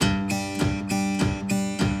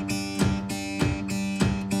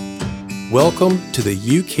Welcome to the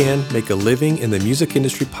You Can Make a Living in the Music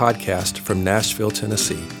Industry podcast from Nashville,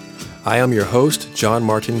 Tennessee. I am your host, John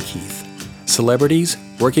Martin Keith. Celebrities,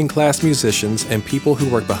 working class musicians, and people who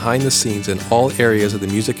work behind the scenes in all areas of the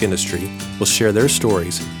music industry will share their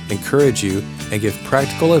stories, encourage you, and give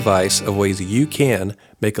practical advice of ways you can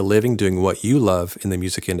make a living doing what you love in the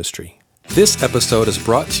music industry. This episode is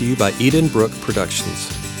brought to you by Edenbrook Productions.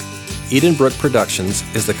 Edenbrook Productions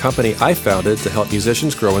is the company I founded to help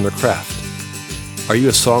musicians grow in their craft. Are you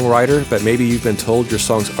a songwriter, but maybe you've been told your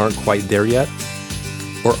songs aren't quite there yet?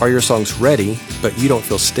 Or are your songs ready, but you don't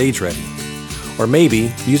feel stage ready? Or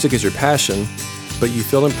maybe music is your passion, but you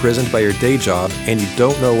feel imprisoned by your day job and you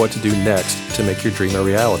don't know what to do next to make your dream a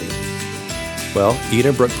reality. Well,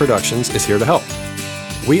 Edenbrook Productions is here to help.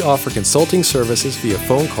 We offer consulting services via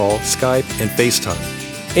phone call, Skype, and FaceTime.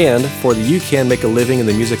 And for the You Can Make a Living in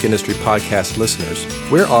the Music Industry podcast listeners,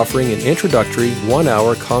 we're offering an introductory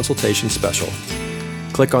 1-hour consultation special.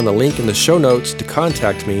 Click on the link in the show notes to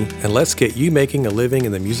contact me, and let's get you making a living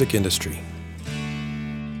in the music industry.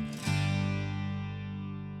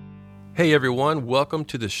 Hey everyone, welcome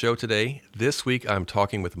to the show today. This week I'm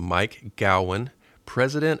talking with Mike Gowen,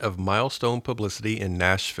 president of Milestone Publicity in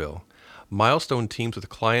Nashville. Milestone teams with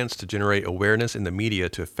clients to generate awareness in the media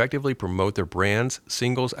to effectively promote their brands,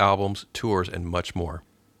 singles, albums, tours, and much more.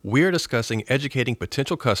 We're discussing educating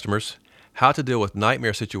potential customers, how to deal with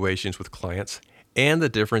nightmare situations with clients, and the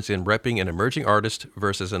difference in repping an emerging artist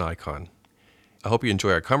versus an icon. I hope you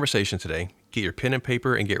enjoy our conversation today. Get your pen and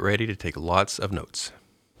paper and get ready to take lots of notes.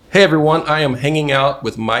 Hey everyone, I am hanging out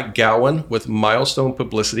with Mike Gowen with Milestone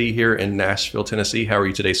Publicity here in Nashville, Tennessee. How are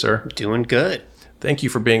you today, sir? Doing good. Thank you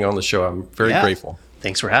for being on the show. I'm very grateful.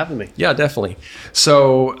 Thanks for having me. Yeah, definitely.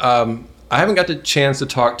 So I haven't got the chance to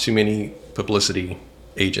talk to many publicity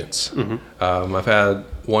agents. I've had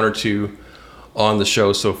one or two on the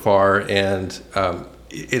show so far, and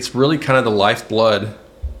it's really kind of the lifeblood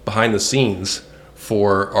behind the scenes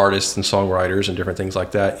for artists and songwriters and different things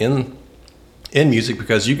like that in music,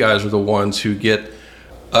 because you guys are the ones who get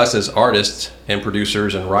us as artists and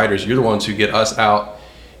producers and writers. You're the ones who get us out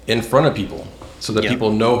in front of people so that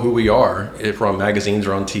people know who we are, if we're on magazines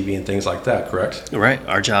or on TV and things like that, correct? Right.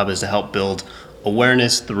 Our job is to help build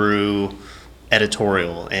awareness through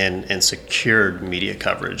editorial and secured media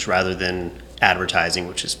coverage rather than advertising,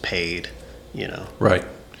 which is paid, Right.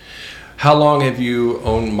 How long have you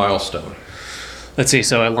owned Milestone? Let's see.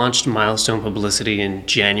 So I launched Milestone Publicity in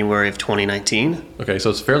January of 2019. Okay, so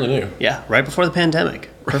it's fairly new. Yeah, right before the pandemic.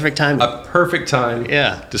 Perfect time. A perfect time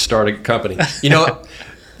to start a company.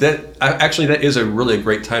 That is a really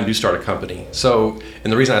great time to start a company. So,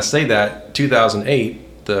 and the reason I say that, 2008,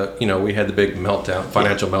 we had the big meltdown,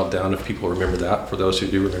 financial meltdown, if people remember that, for those who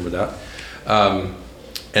do remember that.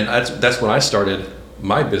 And that's when I started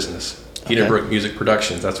my business, Edenbrook Music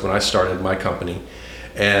Productions. That's when I started my company.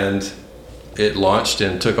 And it launched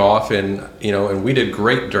and took off, and we did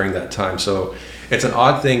great during that time. So it's an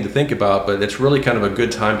odd thing to think about, but it's really kind of a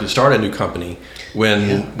good time to start a new company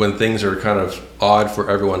when things are kind of odd for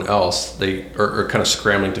everyone else. They are kind of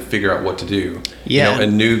scrambling to figure out what to do.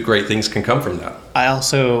 And new great things can come from that. I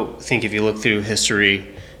also think if you look through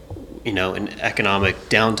history, in economic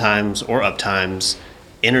downtimes or uptimes,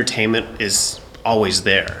 entertainment is always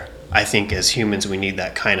there. I think as humans we need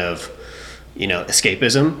that kind of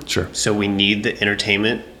escapism. Sure. So we need the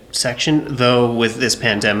entertainment section, though with this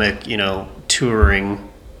pandemic, touring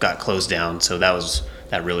got closed down, so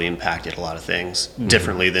that really impacted a lot of things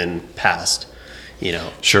differently than past,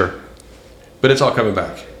 Sure. But it's all coming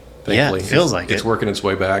back, thankfully. Yeah, it feels like it's working its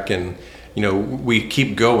way back, and we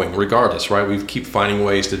keep going regardless, right? We keep finding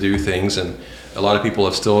ways to do things, and a lot of people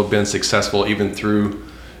have still been successful even through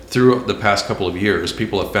the past couple of years.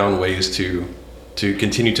 People have found ways to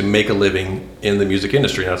continue to make a living in the music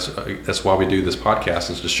industry. And that's why we do this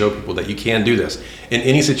podcast, is to show people that you can do this in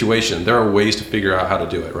any situation. There are ways to figure out how to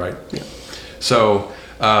do it, right? Yeah. So,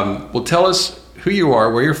 tell us who you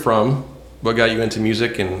are, where you're from, what got you into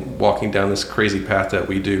music and walking down this crazy path that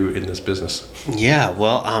we do in this business. Yeah,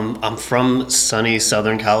 well, I'm from sunny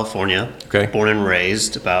Southern California. Okay. Born and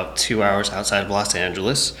raised about 2 hours outside of Los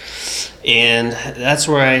Angeles. And that's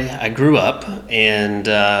where I grew up. And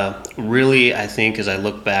really, I think as I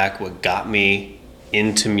look back, what got me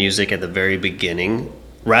into music at the very beginning,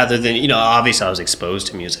 rather than, obviously I was exposed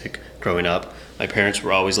to music growing up. My parents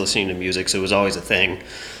were always listening to music, so it was always a thing.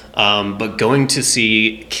 But going to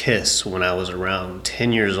see Kiss when I was around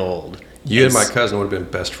 10 years old. You and my cousin would have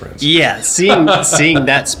been best friends. Yeah, seeing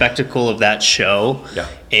that spectacle of that show, yeah,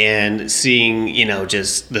 and seeing,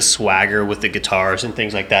 just the swagger with the guitars and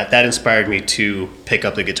things like that, that inspired me to pick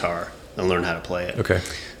up the guitar and learn how to play it. Okay.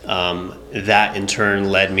 That in turn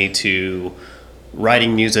led me to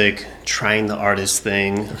writing music, trying the artist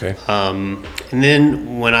thing. Okay. And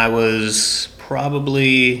then when I was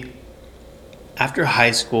probably after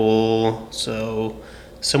high school, so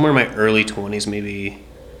somewhere in my early 20s, maybe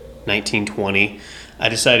 19, 20, I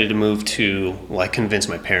decided to move to, I convinced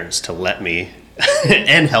my parents to let me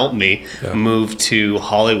and help me move to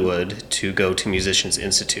Hollywood to go to Musicians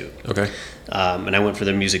Institute. Okay. And I went for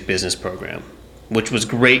their music business program, which was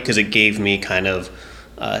great because it gave me kind of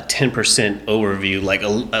 10% overview, like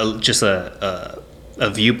just a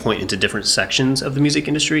viewpoint into different sections of the music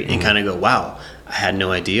industry, and kind of go, wow, I had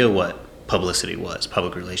no idea what publicity was,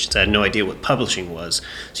 public relations. I had no idea what publishing was.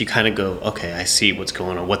 So you kind of go, okay, I see what's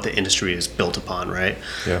going on, what the industry is built upon, right?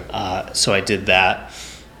 Yeah. So I did that,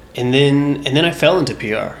 and then I fell into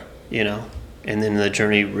PR, and then the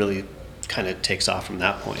journey really kind of takes off from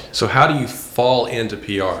that point. So how do you fall into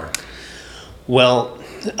PR? Well,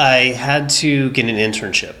 I had to get an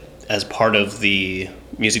internship as part of the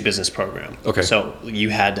music business program. Okay. So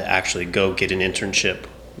you had to actually go get an internship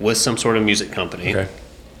with some sort of music company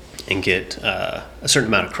and get a certain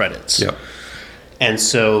amount of credits. Yep. And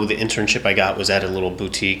so the internship I got was at a little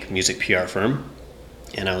boutique music PR firm,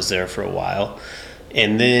 and I was there for a while.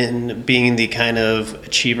 And then being the kind of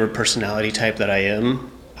achiever personality type that I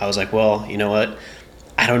am, I was like, well, you know what?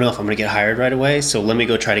 I don't know if I'm going to get hired right away, so let me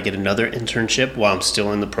go try to get another internship while I'm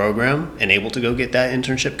still in the program and able to go get that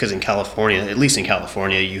internship, because in California, at least in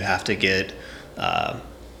California, you have to get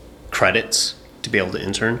credits to be able to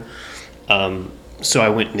intern. So I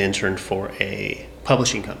went and interned for a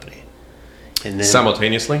publishing company. And then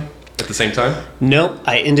Simultaneously? At the same time? No,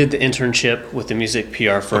 I ended the internship with the music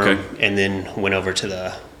PR firm, Okay. and then went over to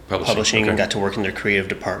the publishing Okay. and got to work in their creative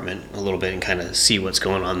department a little bit and kind of see what's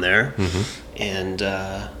going on there. And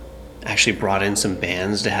actually brought in some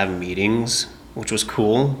bands to have meetings, which was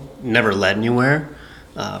cool. Never led anywhere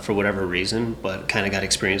for whatever reason, but kind of got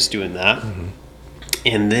experience doing that.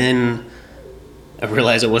 And then I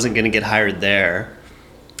realized I wasn't going to get hired there.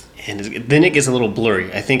 And then it gets a little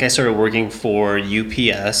blurry. I think I started working for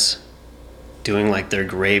UPS, doing like their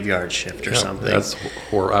graveyard shift or something. That's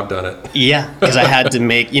where I've done it. Yeah, because I had to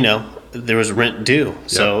make, there was rent due.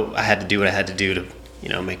 So I had to do what I had to do to,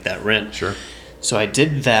 make that rent. Sure. So I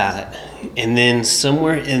did that. And then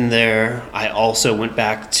somewhere in there, I also went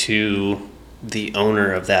back to the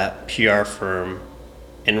owner of that PR firm.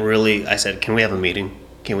 And really, I said, can we have a meeting?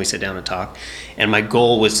 Can we sit down and talk? And my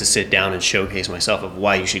goal was to sit down and showcase myself of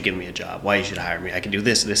why you should give me a job, why you should hire me. I can do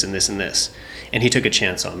this, this, and this, and this. And he took a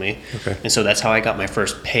chance on me. Okay. And so that's how I got my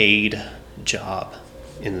first paid job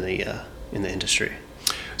in the industry.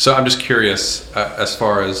 So I'm just curious, as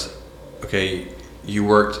far as, you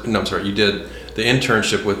did the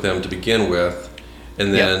internship with them to begin with,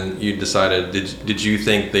 and then you decided, did you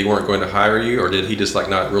think they weren't going to hire you, or did he just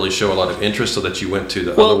not really show a lot of interest so that you went to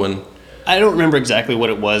the other one? I don't remember exactly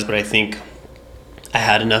what it was, but I think I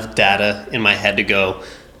had enough data in my head to go,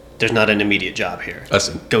 there's not an immediate job here. I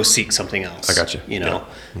see. Go seek something else. I got you.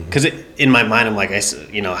 Because in my mind, I'm like,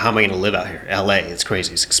 how am I going to live out here? LA, it's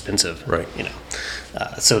crazy. It's expensive. Right.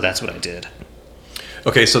 So that's what I did.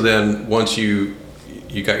 Okay, so then once you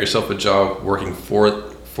got yourself a job working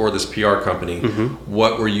for this PR company,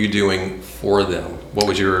 what were you doing for them? What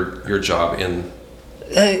was your job in?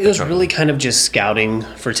 It was really kind of just scouting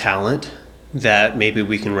for talent that maybe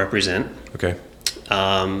we can represent. Okay.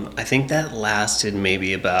 I think that lasted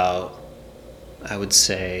maybe about, I would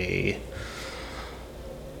say,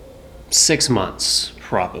 6 months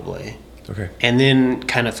probably. Okay. And then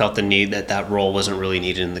kind of felt the need that role wasn't really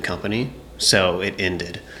needed in the company, so it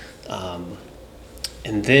ended.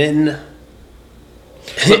 And then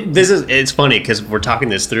it's funny because we're talking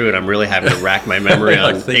this through and I'm really having to rack my memory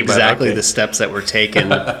on exactly the steps that were taken,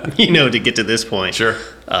 to get to this point. Sure.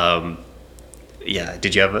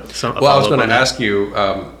 Did you have some? Well, I was going to ask you,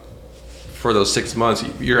 for those 6 months,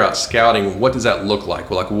 you're out scouting. What does that look like?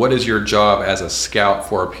 Well, what is your job as a scout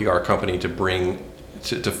for a PR company to bring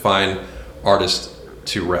to find artists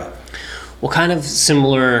to rep? Well, kind of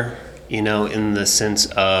similar, in the sense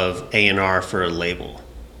of A&R for a label.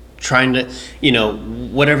 Trying to,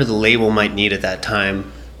 whatever the label might need at that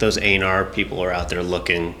time, those A&R people are out there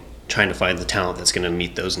looking, trying to find the talent that's going to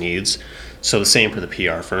meet those needs. So the same for the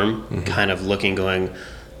PR firm, kind of looking, going,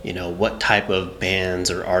 what type of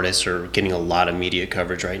bands or artists are getting a lot of media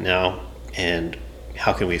coverage right now, and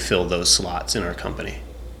how can we fill those slots in our company,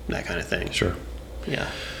 that kind of thing. Sure. Yeah.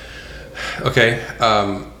 Okay.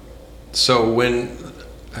 So when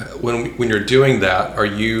you're doing that, are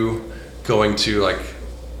you going to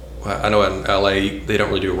I know in LA they don't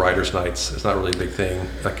really do writers' nights. It's not really a big thing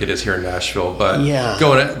like it is here in Nashville. But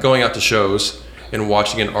going out to shows and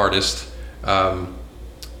watching an artist, and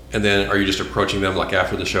then are you just approaching them like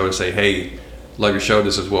after the show and say, "Hey, love your show.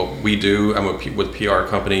 This is what we do. I'm with PR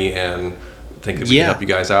company and think that we can help you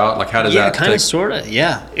guys out." Like, how does that? Yeah, kind of, sort of.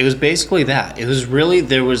 Yeah, it was basically that. It was really,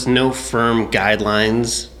 there was no firm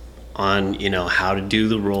guidelines on how to do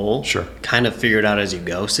the role. Sure. Kind of figure it out as you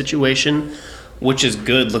go situation. Which is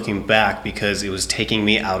good looking back because it was taking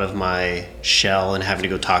me out of my shell and having to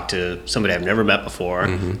go talk to somebody I've never met before,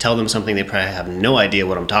 tell them something they probably have no idea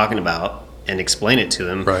what I'm talking about, and explain it to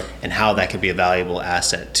them, and how that could be a valuable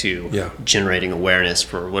asset to generating awareness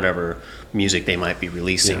for whatever music they might be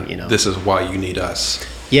releasing. This is why you need us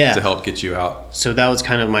to help get you out. So that was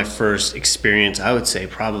kind of my first experience, I would say,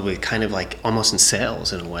 probably kind of like almost in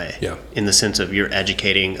sales in a way, in the sense of you're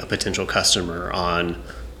educating a potential customer on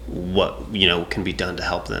what can be done to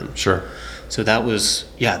help them. Sure. So that was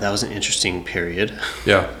an interesting period.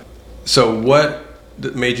 Yeah. So what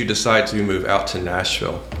made you decide to move out to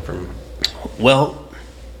Nashville from? Well,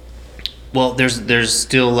 there's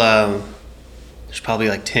still there's probably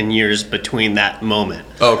like 10 years between that moment.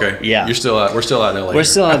 Oh, okay. Yeah. We're still out in LA. We're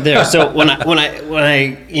still out there. So when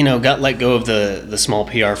I got let go of the small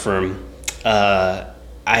PR firm,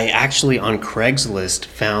 I actually on Craigslist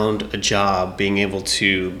found a job being able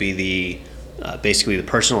to be basically the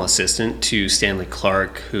personal assistant to Stanley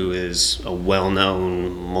Clarke, who is a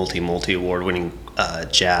well-known multi award-winning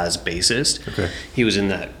jazz bassist. Okay. He was in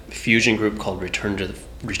that fusion group called Return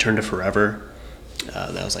to Forever.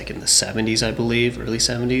 That was like in the 70s, I believe, early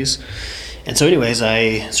 70s. And so anyways,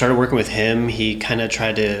 I started working with him. He kind of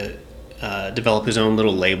tried to develop his own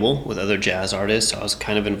little label with other jazz artists. So I was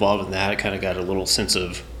kind of involved in that. I kind of got a little sense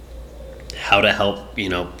of how to help,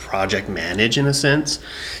 project manage in a sense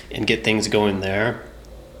and get things going there.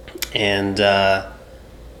 And I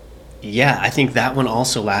think that one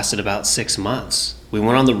also lasted about 6 months. We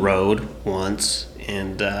went on the road once,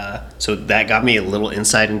 and so that got me a little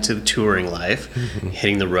insight into the touring life,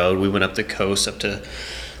 hitting the road. We went up the coast, up to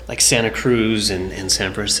like Santa Cruz and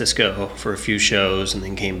San Francisco for a few shows, and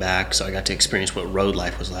then came back. So I got to experience what road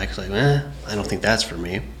life was like. I was like, I don't think that's for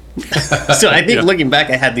me. So I think looking back,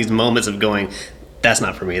 I had these moments of going, that's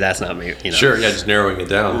not for me, that's not me. Sure, just narrowing it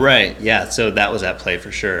down. Right, yeah. So that was at play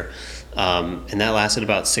for sure. And that lasted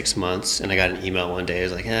about 6 months, and I got an email one day. It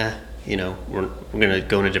was like, we're going to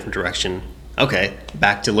go in a different direction. Okay,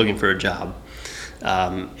 back to looking for a job.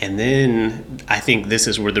 And then I think this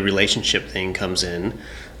is where the relationship thing comes in.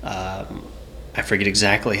 I forget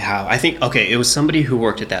exactly how. I think, it was somebody who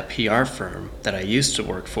worked at that PR firm that I used to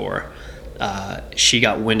work for. She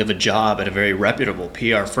got wind of a job at a very reputable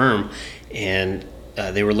PR firm, and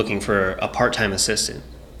they were looking for a part-time assistant,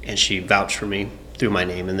 and she vouched for me, threw my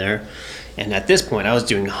name in there. And at this point, I was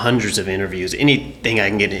doing hundreds of interviews, anything I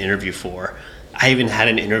can get an interview for. I even had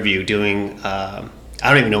an interview doing, I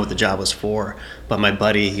don't even know what the job was for, but my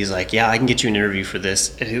buddy, he's like, I can get you an interview for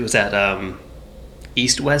this. It was at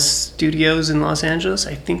East West Studios in Los Angeles.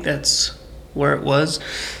 I think that's where it was.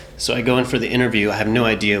 So I go in for the interview. I have no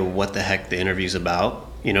idea what the heck the interview's about,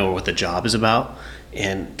 or what the job is about.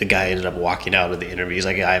 And the guy ended up walking out of the interview. He's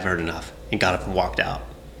like, I've heard enough. He got up and walked out.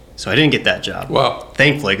 So I didn't get that job. Wow.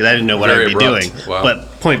 Thankfully, because I didn't know what I'd be doing. Wow.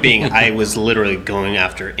 But point being, I was literally going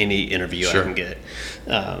after any interview I can get,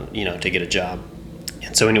 to get a job.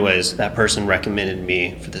 And so anyways, that person recommended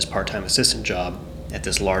me for this part-time assistant job at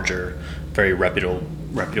this larger, very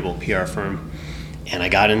reputable PR firm. And I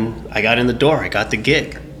got in the door. I got the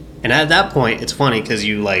gig. And at that point, it's funny because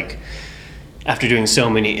you after doing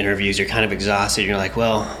so many interviews, you're kind of exhausted. You're like,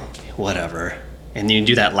 well, whatever. And you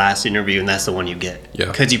do that last interview, and that's the one you get. Yeah.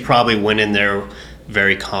 Because you probably went in there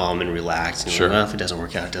very calm and relaxed. And sure. Like, well, if it doesn't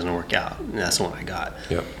work out, it doesn't work out. And that's the one I got.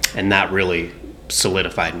 Yep. And that really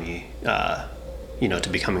solidified me, to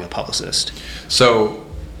becoming a publicist. So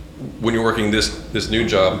when you're working this new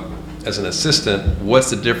job as an assistant, what's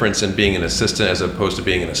the difference in being an assistant as opposed to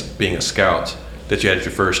being a scout that you had at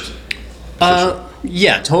your first position?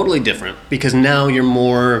 Yeah, totally different, because now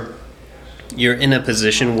you're in a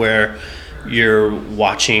position where you're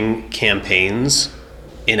watching campaigns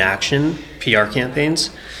in action, PR campaigns,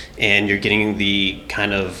 and you're getting the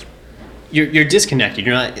kind of, you're disconnected.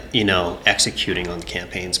 You're not, executing on the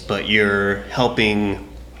campaigns, but you're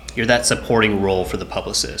that supporting role for the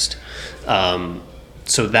publicist.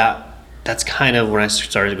 So that's kind of when I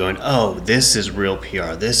started going, oh, this is real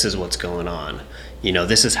PR. This is what's going on.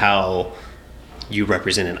 This is how you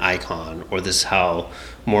represent an icon, or this is how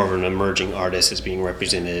more of an emerging artist is being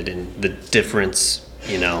represented, and the difference,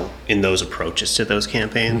 in those approaches to those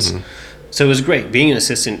campaigns. So it was great being an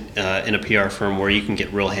assistant in a PR firm where you can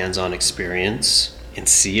get real hands-on experience and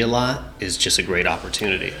see a lot is just a great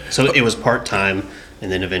opportunity. So it was part-time and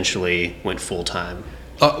then eventually went full-time.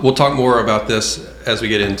 We'll talk more about this as we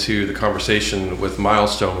get into the conversation with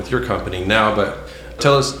Milestone with your company now, but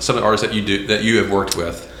tell us some of the artists that you have worked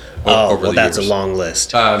with. Over the that's years. A long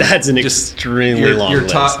list. That's an extremely long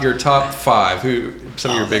list. Your top five.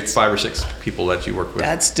 Some of your big 5 or 6 people that you work with.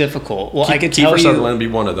 That's difficult. Well, I could tell Kiefer you. Sutherland would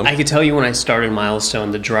be one of them. I could tell you when I started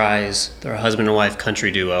Milestone, the Dries, they're a husband and wife country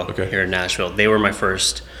duo here in Nashville. They were my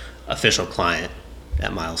first official client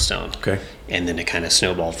at Milestone. Okay. And then it kind of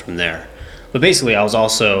snowballed from there. But basically,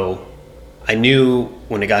 I knew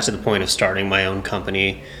when it got to the point of starting my own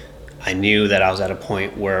company, I knew that I was at a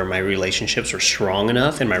point where my relationships were strong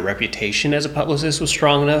enough and my reputation as a publicist was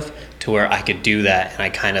strong enough to where I could do that, and I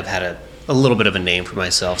kind of had a little bit of a name for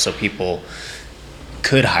myself so people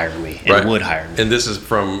could hire me and would hire me. And this is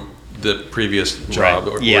from the previous job?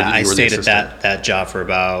 Right. Yeah, I stayed at that job for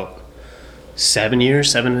about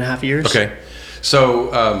 7.5 years. Okay.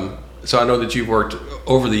 So I know that you've worked,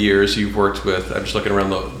 over the years, you've worked with, I'm just looking around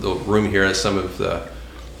the room here at some of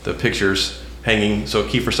the pictures hanging. So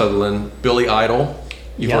Kiefer Sutherland, Billy Idol,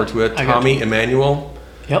 you've worked with, Tommy Emmanuel.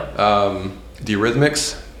 Yep. The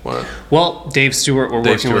Eurythmics. Well, Dave Stewart we're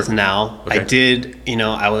working with now. Okay. I did,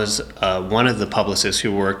 I was one of the publicists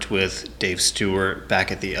who worked with Dave Stewart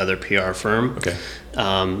back at the other PR firm. Okay.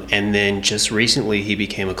 And then just recently he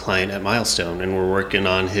became a client at Milestone, and we're working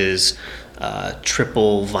on his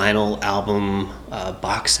triple vinyl album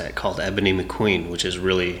box set called Ebony McQueen, which is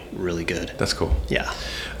really, really good. That's cool. Yeah.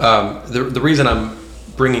 The reason I'm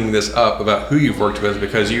bringing this up about who you've worked with,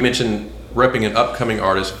 because you mentioned repping an upcoming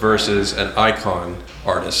artist versus an icon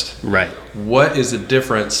artist. Right. What is the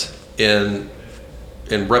difference in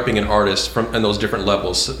repping an artist in those different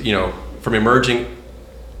levels? From emerging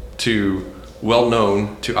to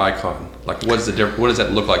well-known to icon. Like, what does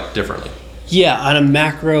that look like differently? Yeah, on a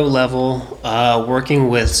macro level, working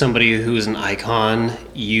with somebody who's an icon,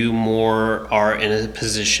 you more are in a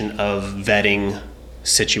position of vetting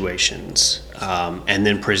situations and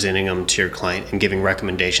then presenting them to your client and giving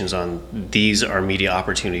recommendations on these are media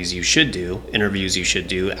opportunities you should do, interviews you should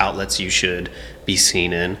do, outlets you should be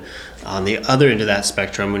seen in. On the other end of that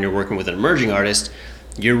spectrum, when you're working with an emerging artist,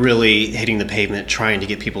 you're really hitting the pavement trying to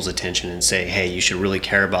get people's attention and say, hey, you should really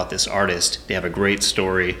care about this artist. They have a great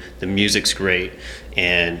story, the music's great,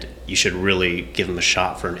 and you should really give them a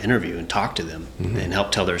shot for an interview and talk to them and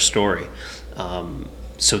help tell their story.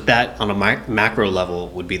 So that on a macro level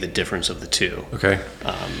would be the difference of the two. Okay.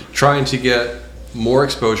 Trying to get more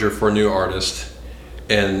exposure for a new artist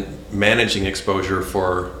and managing exposure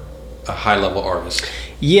for a high-level artist.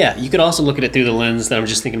 Yeah, you could also look at it through the lens that I'm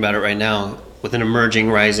just thinking about it right now. With an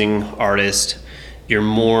emerging, rising artist, you're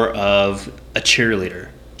more of a cheerleader,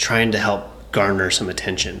 trying to help garner some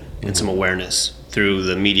attention and some awareness through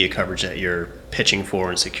the media coverage that you're pitching for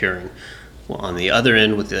and securing. Well, on the other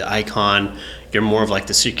end, with the icon, you're more of like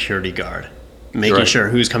the security guard, making sure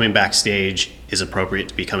who's coming backstage is appropriate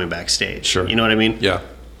to be coming backstage. Sure. You know what I mean? Yeah,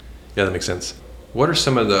 that makes sense. What are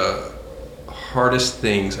some of the hardest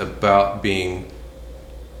things about being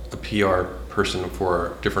a PR person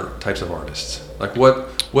for different types of artists? Like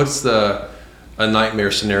what's a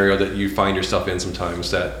nightmare scenario that you find yourself in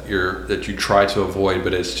sometimes that you try to avoid,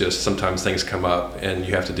 but it's just sometimes things come up and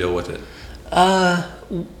you have to deal with it?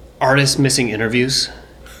 Artists missing interviews.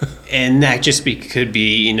 And that just could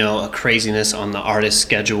be, a craziness on the artist's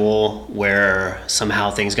schedule where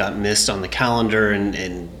somehow things got missed on the calendar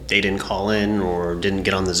and they didn't call in or didn't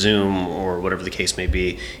get on the Zoom or whatever the case may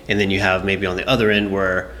be. And then you have maybe on the other end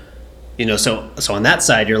where, so on that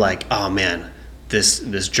side, you're like, oh man,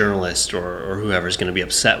 this journalist or whoever is going to be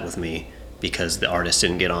upset with me because the artist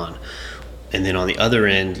didn't get on. And then on the other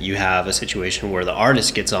end, you have a situation where the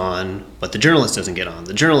artist gets on, but the journalist doesn't get on.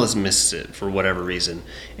 The journalist misses it for whatever reason.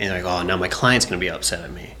 And they're like, oh, now my client's going to be upset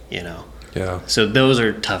at me, Yeah. So those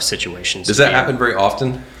are tough situations. Does that happen very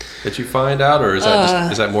often that you find out, or is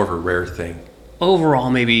that more of a rare thing? Overall,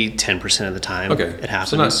 maybe 10% of the time it happens.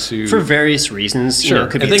 So not too... For various reasons. Sure.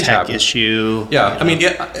 It could be a tech issue. Yeah,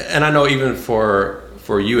 and I know even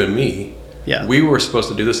for you and me, we were supposed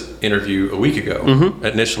to do this interview a week ago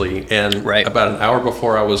initially, and about an hour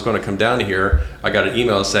before I was going to come down here, I got an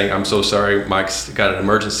email saying, I'm so sorry, Mike's got an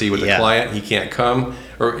emergency with the client, he can't come,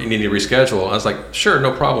 or you need to reschedule. I was like, sure,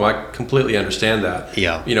 no problem, I completely understand that.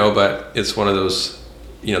 Yeah. But it's one of those,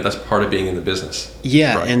 that's part of being in the business.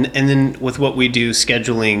 Yeah, right. And then with what we do,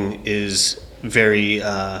 scheduling is very,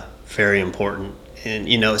 very important. And,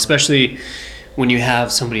 especially when you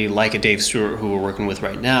have somebody like a Dave Stewart who we're working with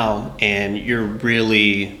right now, and you're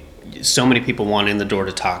really so many people want in the door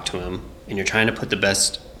to talk to him, and you're trying to put the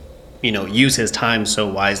best, use his time so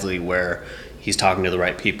wisely where he's talking to the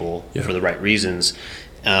right people for the right reasons.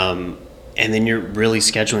 And then you're really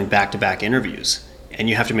scheduling back-to-back interviews, and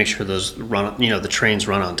you have to make sure those run, the trains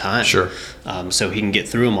run on time. Sure. So he can get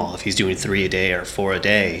through them all if he's doing 3 a day or 4 a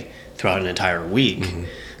day throughout an entire week.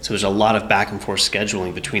 So there's a lot of back and forth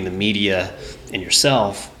scheduling between the media and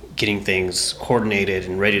yourself, getting things coordinated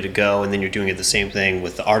and ready to go, and then you're doing it the same thing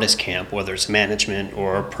with the artist camp, whether it's management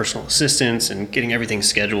or personal assistants, and getting everything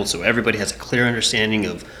scheduled so everybody has a clear understanding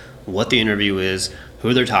of what the interview is,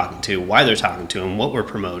 who they're talking to, why they're talking to them, what we're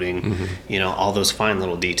promoting, all those fine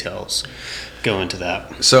little details go into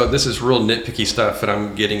that. So this is real nitpicky stuff that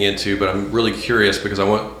I'm getting into, but I'm really curious because I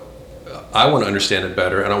want to understand it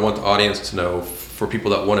better, and I want the audience to know, for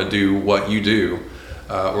people that want to do what you do,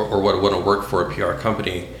 or want to work for a PR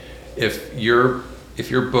company, if you're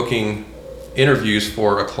booking interviews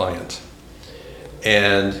for a client,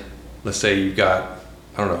 and let's say you've got,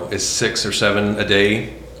 I don't know, is 6 or 7 a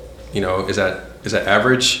day, is that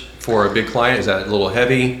average for a big client? Is that a little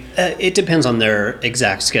heavy? It depends on their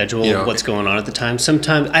exact schedule, what's going on at the time.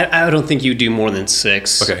 Sometimes I don't think you do more than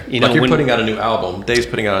 6. Okay, like you're putting out a new album. Dave's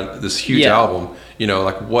putting out this huge album.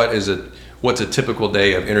 Like what's a typical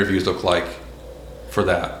day of interviews look like for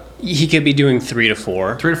that? He could be doing 3 to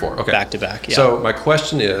 4. 3 to 4, okay. Back to back, yeah. So my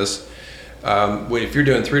question is, if you're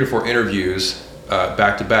doing 3 to 4 interviews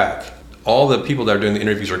back to back, all the people that are doing the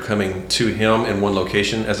interviews are coming to him in one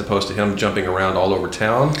location as opposed to him jumping around all over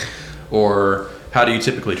town? Or how do you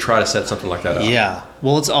typically try to set something like that up? Yeah,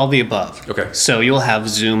 well, it's all the above. Okay. So you'll have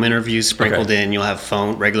Zoom interviews sprinkled in, you'll have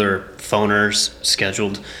regular phoners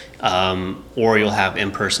scheduled, or you'll have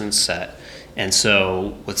in-person set. And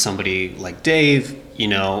so with somebody like Dave,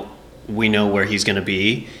 we know where he's going to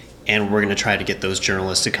be, and we're going to try to get those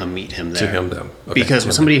journalists to come meet him there. To him, them. Okay. Because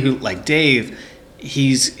with somebody who, like Dave,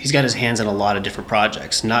 he's got his hands in a lot of different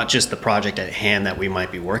projects, not just the project at hand that we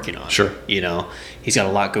might be working on. Sure. He's got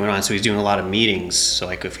a lot going on, so he's doing a lot of meetings. So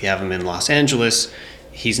like if we have him in Los Angeles,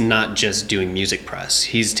 he's not just doing music press.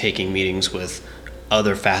 He's taking meetings with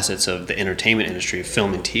other facets of the entertainment industry,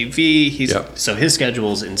 film and TV. So his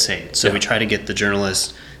schedule is insane. So we try to get the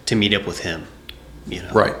journalists to meet up with him.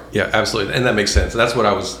 Right. Yeah, absolutely. And that makes sense. That's what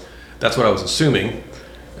I was assuming,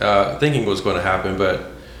 thinking was going to happen,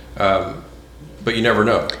 but you never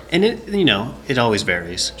know. And it always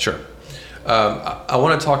varies. Sure. I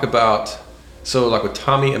want to talk about, so like with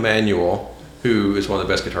Tommy Emmanuel, who is one of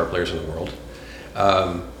the best guitar players in the world,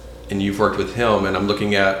 and you've worked with him, and I'm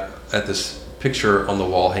looking at this picture on the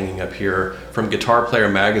wall hanging up here from Guitar Player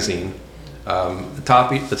magazine, the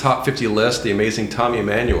top 50 list, the amazing Tommy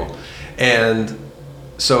Emmanuel, and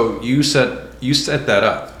so you set that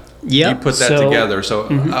up. Yeah. You put that together. So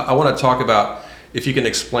I want to talk about, if you can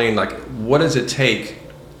explain, like, what does it take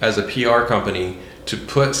as a PR company to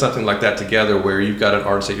put something like that together, where you've got an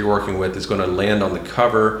artist that you're working with that's going to land on the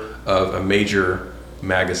cover of a major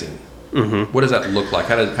magazine? What does that look like?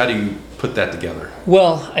 How do you put that together?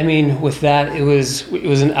 Well, I mean, with that, it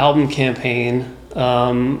was an album campaign,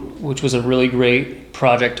 which was a really great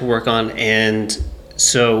project to work on, and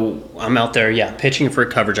so I'm out there, pitching for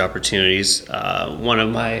coverage opportunities. One of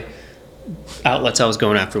my outlets I was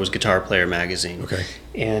going after was Guitar Player magazine. Okay.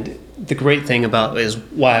 And the great thing about is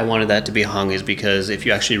why I wanted that to be hung is because if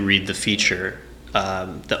you actually read the feature,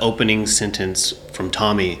 the opening sentence from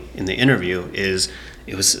Tommy in the interview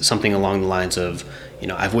it was something along the lines of,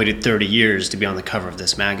 I've waited 30 years to be on the cover of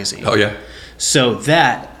this magazine. Oh yeah. So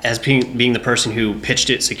that, as being the person who pitched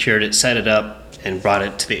it, secured it, set it up, and brought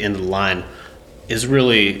it to the end of the line, is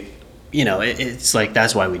really, it's like,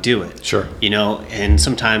 that's why we do it. Sure. And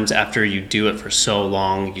sometimes after you do it for so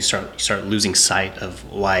long, you start losing sight of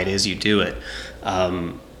why it is you do it.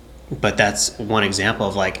 But that's one example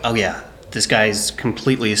of like, oh yeah, this guy's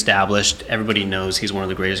completely established. Everybody knows he's one of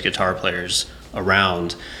the greatest guitar players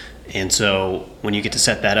around. And so when you get to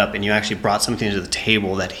set that up and you actually brought something to the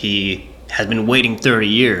table that he has been waiting 30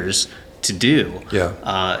 years to do,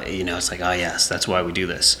 it's like, oh yes, that's why we do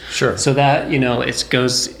this. Sure. So that,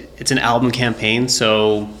 it's an album campaign.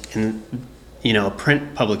 So a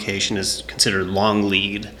print publication is considered long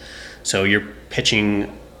lead. So you're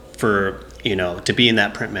pitching for, to be in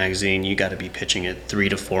that print magazine, you got to be pitching it 3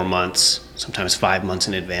 to 4 months, sometimes 5 months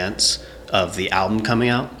in advance of the album coming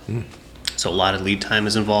out. So a lot of lead time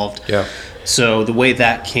is involved. Yeah. So the way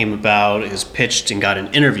that came about is pitched and got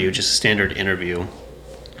an interview, just a standard interview.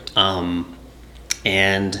 And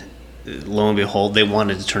lo and behold, they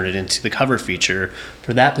wanted to turn it into the cover feature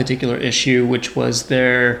for that particular issue, which was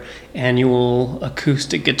their annual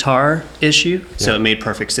acoustic guitar issue. So it made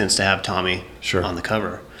perfect sense to have Tommy on the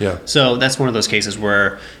cover. Yeah. So that's one of those cases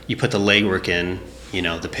where you put the legwork in, you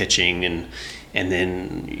know, the pitching, and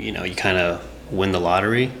then, you know, you kind of win the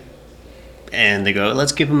lottery, and they go,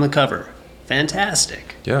 let's give them the cover.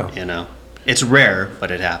 Fantastic. Yeah. You know, it's rare,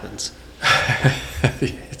 but it happens.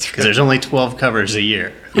 Because there's only 12 covers a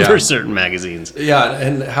year for certain magazines. Yeah,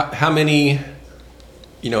 and how many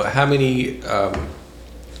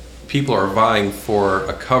people are vying for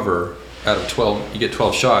a cover out of 12? You get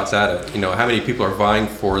 12 shots at it. You know, how many people are vying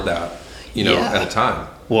for that, you know, at a time?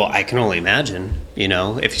 Well, I can only imagine, you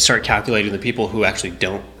know, if you start calculating the people who actually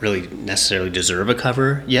don't really necessarily deserve a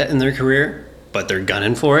cover yet in their career, but they're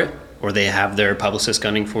gunning for it, or they have their publicist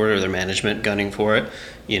gunning for it, or their management gunning for it,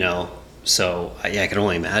 you know. So, yeah, I can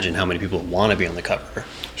only imagine how many people want to be on the cover.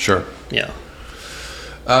 Sure. Yeah.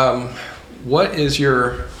 What's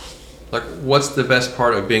the best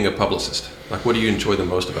part of being a publicist? Like, what do you enjoy the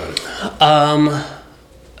most about it?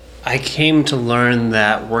 I came to learn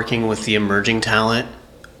that working with the emerging talent,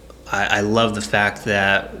 I love the fact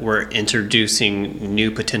that we're introducing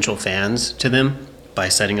new potential fans to them by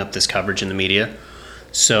setting up this coverage in the media.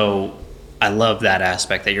 So I love that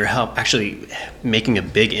aspect, that you're actually making a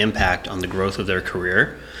big impact on the growth of their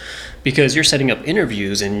career, because you're setting up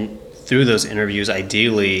interviews, and through those interviews,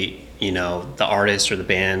 ideally, you know, the artist or the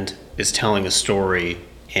band is telling a story,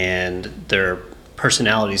 and their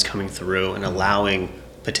personalities coming through and allowing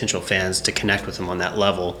potential fans to connect with them on that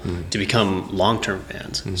level, to become long-term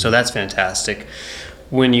fans. So that's fantastic.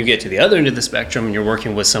 When you get to the other end of the spectrum and you're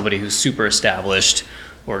working with somebody who's super established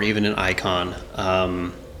or even an icon,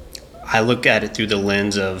 I look at it through the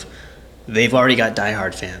lens of they've already got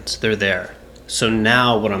diehard fans. They're there. So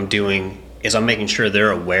now what I'm doing is I'm making sure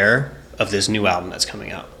they're aware of this new album that's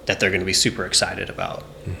coming out, that they're going to be super excited about.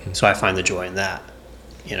 So I find the joy in that,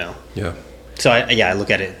 you know. Yeah. So I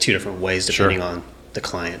look at it two different ways depending on the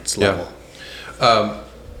client's level.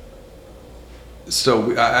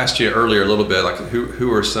 So I asked you earlier a little bit, like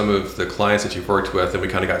who are some of the clients that you've worked with, and we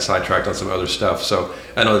kind of got sidetracked on some other stuff. So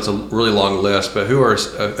I know it's a really long list, but who are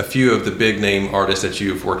a few of the big name artists that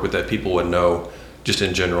you've worked with that people would know just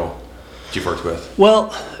in general that you've worked with?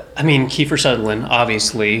 Well, I mean, Kiefer Sutherland,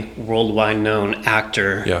 obviously worldwide known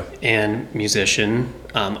actor and musician.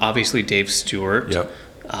 Obviously Dave Stewart.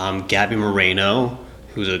 Gabby Moreno,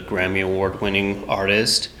 who's a Grammy Award winning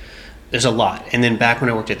artist. There's a lot. And then back when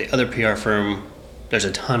I worked at the other PR firm, there's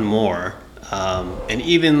a ton more. And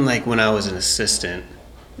even like when I was an assistant,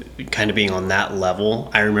 kind of being on that level,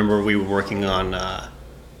 I remember we were working on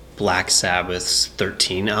Black Sabbath's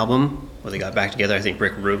 13 album, where they got back together. I think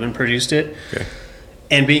Rick Rubin produced it. Okay.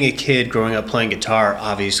 And being a kid growing up playing guitar,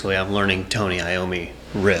 obviously I'm learning Tony Iommi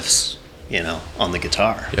riffs, you know, on the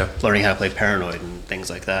guitar. Learning how to play Paranoid and things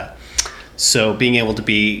like that. So being able to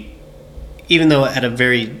be, even though at a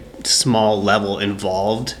very small level,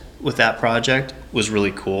 involved with that project was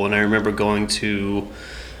really cool. And I remember going to,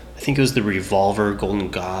 I think it was the Revolver Golden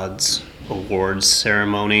Gods Awards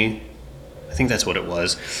ceremony. I think that's what it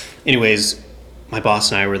was. Anyways, my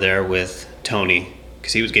boss and I were there with Tony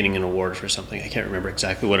because he was getting an award for something. I can't remember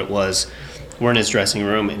exactly what it was. We're in his dressing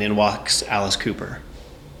room, and in walks Alice Cooper.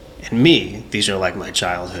 And me, these are like my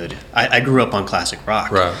childhood. I grew up on classic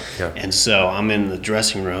rock. Right, yeah. And so I'm in the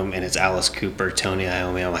dressing room, and it's Alice Cooper, Tony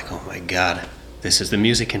Iommi. I'm like, oh my God, this is the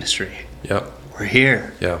music industry. Yep. We're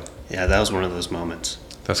here. Yeah. Yeah, that was one of those moments.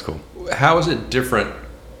 That's cool. How is it different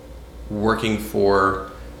working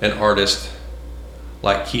for an artist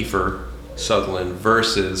like Kiefer Sutherland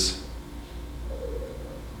versus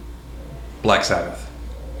Black Sabbath?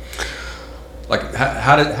 Like,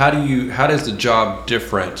 how does the job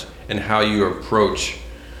different in how you approach,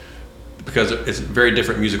 because it's very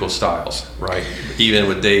different musical styles, right? Even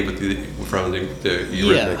with Dave, from the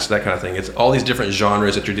Eurythmics, that kind of thing. It's all these different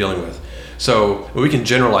genres that you're dealing with. So we can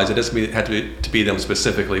generalize it. It doesn't have to be them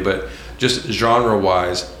specifically, but just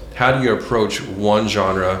genre-wise, how do you approach one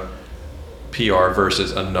genre PR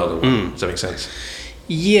versus another one? Does that make sense?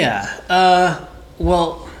 Yeah.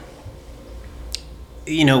 Well,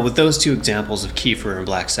 you know, with those two examples of Kiefer and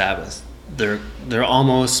Black Sabbath, they're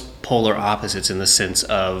almost polar opposites in the sense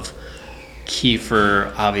of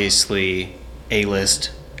Kiefer, obviously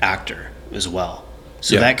A-list actor as well.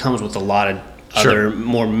 So that comes with a lot of other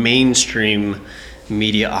more mainstream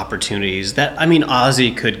media opportunities that, I mean,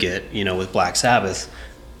 Ozzy could get, you know, with Black Sabbath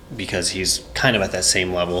because he's kind of at that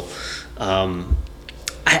same level.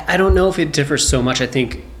 I don't know if it differs so much. I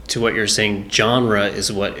think to what you're saying, genre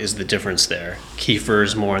is what is the difference there.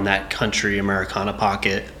 Kiefer's more in that country Americana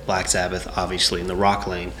pocket, Black Sabbath obviously in the rock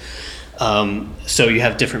lane. So you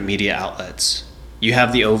have different media outlets. You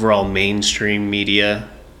have the overall mainstream media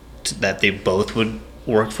that they both would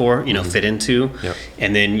work for, fit into. Yep.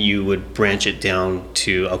 And then you would branch it down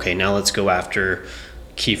to, okay, now let's go after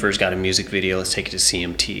Kiefer's got a music video, let's take it to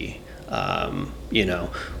CMT.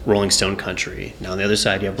 Rolling Stone country. Now on the other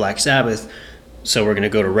side, you have Black Sabbath. So we're going to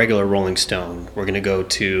go to regular Rolling Stone. We're going to go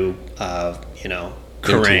to,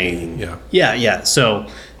 Kerrang. Yeah. So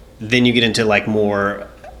then you get into like more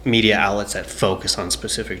media outlets that focus on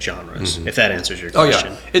specific genres, if that answers your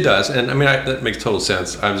question. Oh, yeah, it does. And I mean, that makes total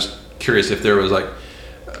sense. I'm just curious if there was like,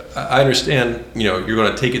 I understand, you're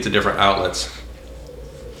going to take it to different outlets.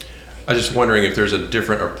 I'm just wondering if there's a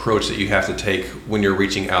different approach that you have to take when you're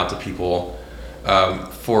reaching out to people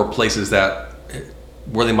for places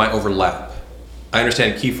where they might overlap. I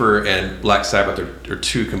understand Kiefer and Black Sabbath are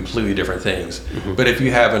two completely different things. Mm-hmm. But if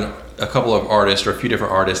you have a couple of artists or a few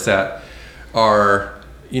different artists that are,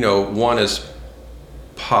 one is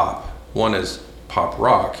pop, one is pop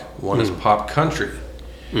rock, one is pop country.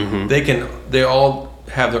 Mm-hmm. They all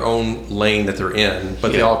have their own lane that they're in,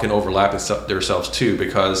 but they all can overlap themselves too,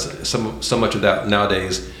 because so much of that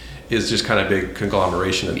nowadays is just kind of big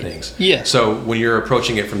conglomeration of things. Yeah. So when you're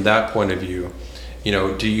approaching it from that point of view,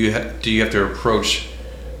 do you have to approach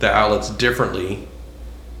the outlets differently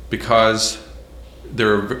because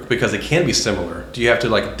they can be similar? Do you have to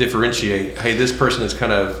like differentiate? Hey, this person is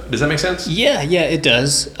kind of. Does that make sense? Yeah, it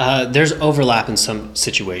does. There's overlap in some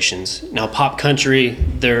situations. Now, pop country,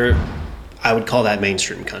 I would call that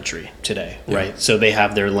mainstream country today, right? So they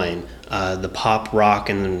have their lane. The pop rock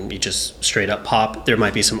and then you just straight up pop, there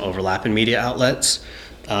might be some overlap in media outlets.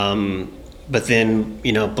 But then,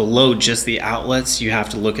 below just the outlets, you have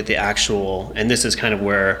to look at the actual, and this is kind of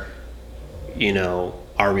where,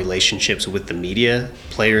 our relationships with the media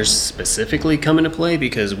players specifically come into play,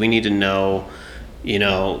 because we need to know,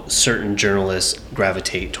 certain journalists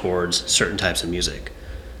gravitate towards certain types of music.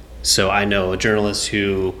 So I know a journalist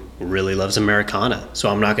who really loves Americana, so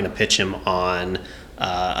I'm not going to pitch him on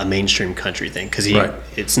a mainstream country thing, because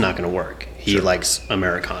it's not going to work. He likes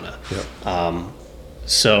Americana. Yep.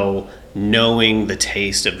 So knowing the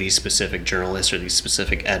taste of these specific journalists or these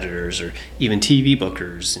specific editors or even TV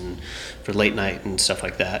bookers and for late night and stuff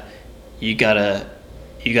like that, you gotta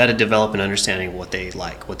develop an understanding of what they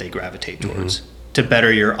like, what they gravitate towards, to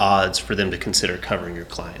better your odds for them to consider covering your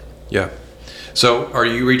client. Yeah. So are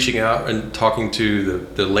you reaching out and talking to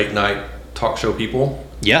the late night talk show people?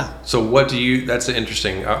 Yeah. So that's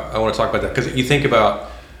interesting. I want to talk about that, because you think about,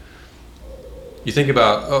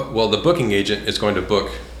 the booking agent is going to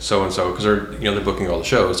book so-and-so because they're booking all the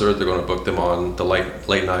shows. They're going to book them on the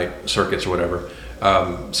late night circuits or whatever.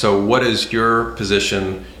 So what is your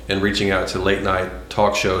position in reaching out to late night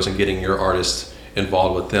talk shows and getting your artists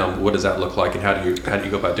involved with them? What does that look like, and how do you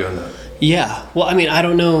go about doing that? Yeah. Well, I mean, I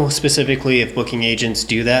don't know specifically if booking agents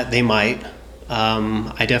do that. They might.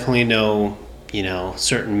 I definitely know,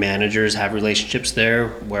 certain managers have relationships there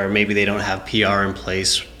where maybe they don't have PR in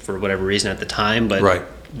place for whatever reason at the time, but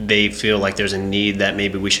they feel like there's a need that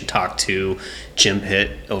maybe we should talk to Jim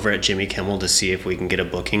Pitt over at Jimmy Kimmel to see if we can get a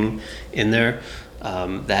booking in there.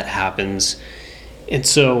 That happens. And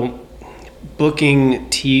so booking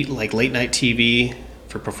like late night TV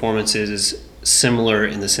for performances is similar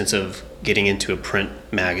in the sense of getting into a print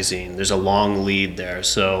magazine. There's a long lead there,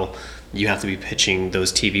 so you have to be pitching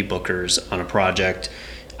those TV bookers on a project.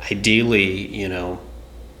 Ideally,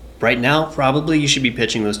 right now, probably you should be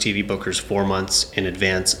pitching those TV bookers 4 months in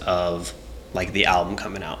advance of like the album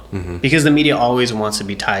coming out, because the media always wants to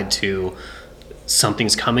be tied to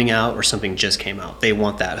something's coming out or something just came out. They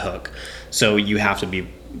want that hook, so you have to be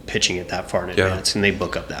pitching it that far in advance, and they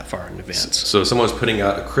book up that far in advance. So if someone's putting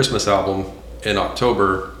out a Christmas album in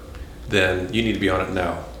October, then you need to be on it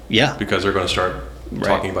now. Yeah, because they're going to start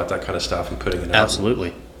talking about that kind of stuff and putting it out.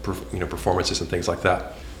 Absolutely. Performances and things like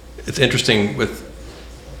that. It's interesting with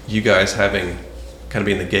you guys having kind of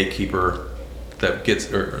being the gatekeeper that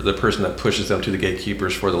gets, or the person that pushes them to the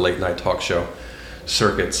gatekeepers for the late night talk show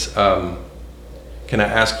circuits. Can I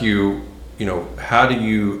ask you, how do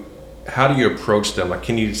you approach them? Like,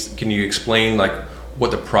 can you explain like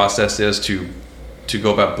what the process is to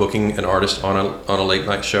go about booking an artist on a late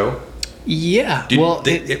night show? Yeah.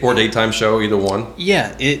 Or daytime show, either one?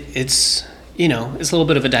 Yeah, it's it's a little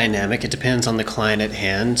bit of a dynamic. It depends on the client at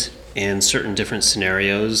hand and certain different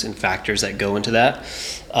scenarios and factors that go into that.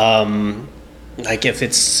 Like if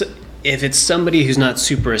it's somebody who's not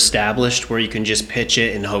super established, where you can just pitch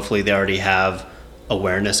it and hopefully they already have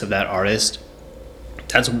awareness of that artist,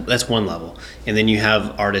 that's one level. And then you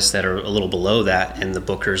have artists that are a little below that and the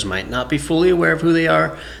bookers might not be fully aware of who they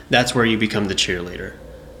are. That's where you become the cheerleader.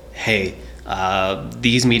 Hey,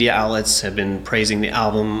 These media outlets have been praising the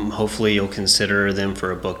album. Hopefully you'll consider them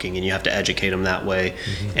for a booking, and you have to educate them that way.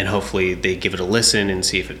 And hopefully they give it a listen and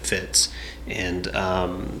see if it fits. And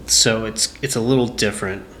so it's a little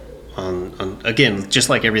different on again, just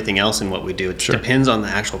like everything else in what we do. It depends on the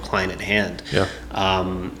actual client at hand.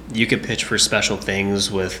 You could pitch for special things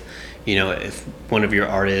with, if one of your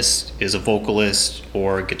artists is a vocalist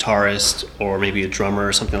or a guitarist or maybe a drummer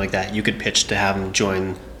or something like that, you could pitch to have them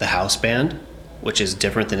join the house band, which is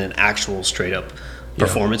different than an actual straight up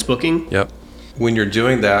performance booking. When you're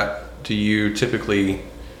doing that, do you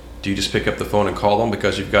just pick up the phone and call them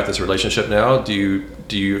because you've got this relationship now? Do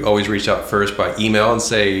you always reach out first by email and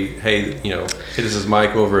say, hey, this is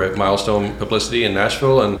Mike over at Milestone Publicity in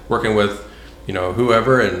Nashville and working with,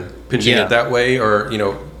 whoever, and pitching it that way? Or,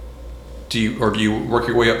 do you work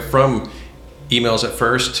your way up from emails at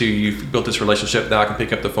first to you've built this relationship, now I can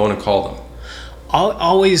pick up the phone and call them? I'll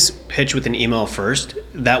always pitch with an email first.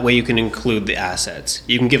 That way you can include the assets.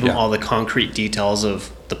 You can give them all the concrete details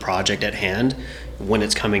of the project at hand, when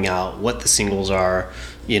it's coming out, what the singles are,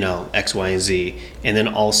 X, Y, and Z. And then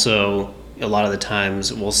also, a lot of the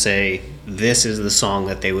times we'll say, this is the song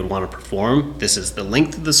that they would want to perform. This is the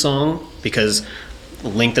length of the song, because the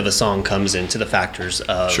length of a song comes into the factors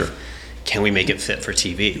of, can we make it fit for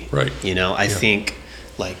TV? Right. I think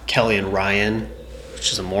like Kelly and Ryan,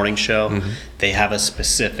 which is a morning show, they have a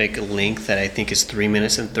specific length that I think is 3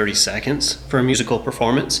 minutes and 30 seconds for a musical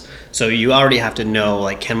performance. So you already have to know,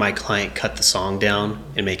 like, can my client cut the song down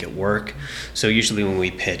and make it work? So usually when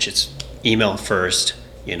we pitch, it's email first,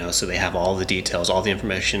 so they have all the details, all the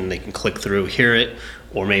information, they can click through, hear it,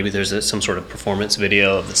 or maybe there's some sort of performance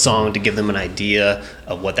video of the song to give them an idea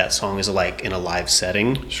of what that song is like in a live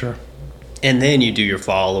setting. Sure. And then you do your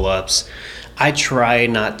follow-ups. I try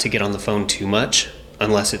not to get on the phone too much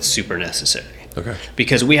unless it's super necessary. Okay.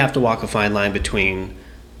 Because we have to walk a fine line between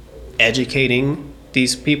educating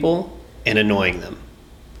these people and annoying them.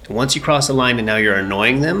 Once you cross the line and now you're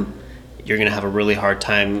annoying them, you're going to have a really hard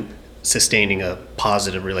time sustaining a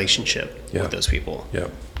positive relationship with those people. Yeah,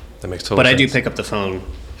 that makes total sense. But I do pick up the phone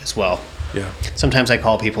as well. Yeah. Sometimes I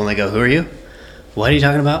call people and they go, "Who are you? What are you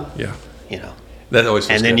talking about?" Yeah. That always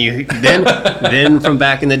feels and then good. then from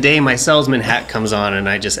back in the day, my salesman hat comes on and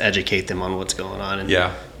I just educate them on what's going on. And,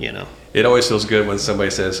 It always feels good when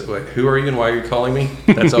somebody says, "Wait, who are you and why are you calling me?"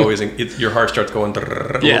 That's always, your heart starts going a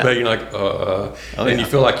little bit. You're like, and you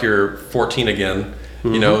feel like you're 14 again.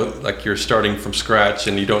 Like you're starting from scratch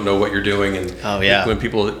and you don't know what you're doing. And when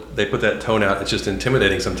people, they put that tone out, it's just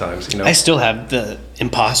intimidating sometimes. I still have the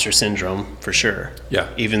imposter syndrome for sure. Yeah.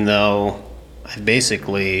 Even though I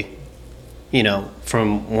basically,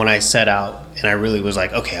 from when I set out and I really was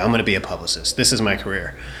like, okay, I'm going to be a publicist. This is my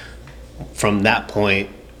career. From that point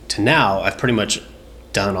to now, I've pretty much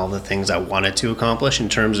done all the things I wanted to accomplish in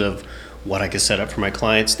terms of what I could set up for my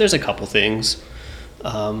clients. There's a couple things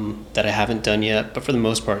that I haven't done yet, but for the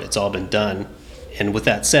most part, it's all been done. And with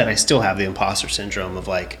that said, I still have the imposter syndrome of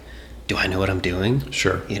like, do I know what I'm doing?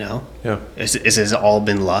 Sure. Yeah. Is it all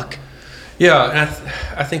been luck? Yeah, and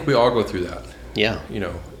I think we all go through that. Yeah.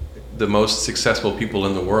 The most successful people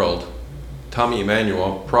in the world, Tommy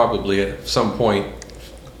Emmanuel probably at some point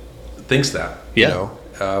thinks that.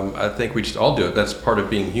 I think we just all do it. That's part of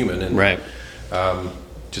being human, and right.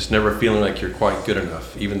 Just never feeling like you're quite good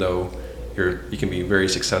enough, even though you can be very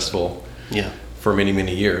successful for many,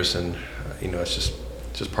 many years, and it's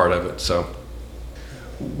just part of it. So,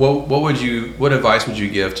 what advice would you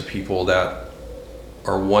give to people that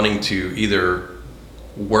are wanting to either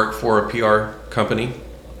work for a PR company?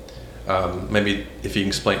 Maybe if you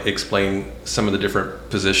can explain some of the different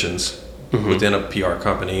positions within a PR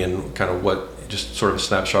company and kind of just sort of a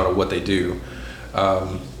snapshot of what they do.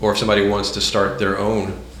 Or if somebody wants to start their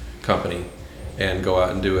own company and go out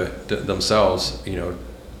and do it themselves,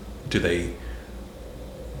 do they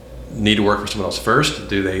need to work for someone else first?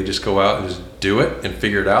 Do they just go out and just do it and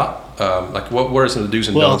figure it out? What are some of the do's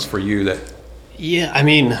and don'ts for you that? Yeah, I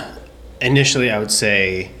mean, initially I would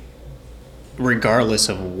say, regardless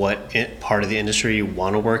of what part of the industry you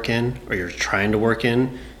want to work in or you're trying to work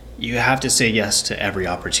in, you have to say yes to every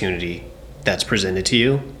opportunity that's presented to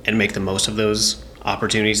you and make the most of those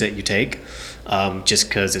opportunities that you take, just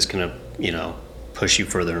because it's going to, push you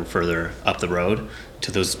further and further up the road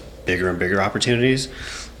to those bigger and bigger opportunities.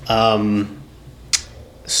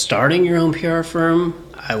 Starting your own PR firm,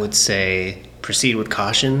 I would say proceed with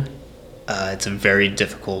caution. It's a very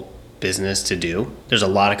difficult business to do. There's a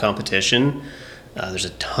lot of competition. There's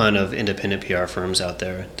a ton of independent PR firms out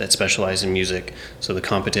there that specialize in music, so the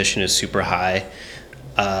competition is super high.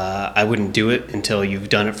 I wouldn't do it until you've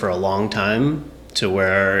done it for a long time to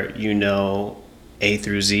where you know A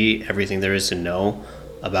through Z, everything there is to know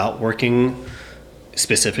about working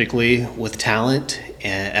specifically with talent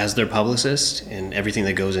as their publicist and everything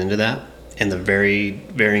that goes into that, and the very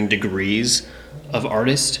varying degrees of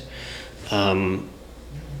artist.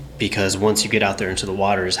 Because once you get out there into the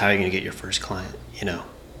waters, how are you going to get your first client? You know,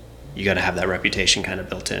 you got to have that reputation kind of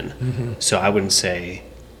built in. Mm-hmm. So I wouldn't say,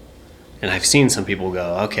 and I've seen some people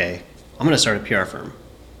go, okay, I'm going to start a PR firm,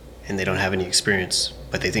 and they don't have any experience,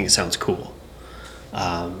 but they think it sounds cool.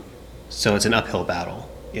 So it's an uphill battle,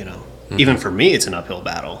 you know. Mm-hmm. Even for me, it's an uphill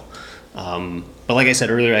battle. But like I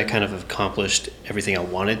said earlier, I kind of accomplished everything I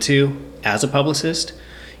wanted to as a publicist.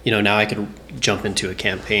 You know, now I could jump into a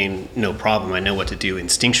campaign, no problem. I know what to do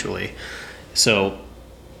instinctually. So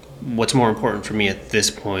what's more important for me at this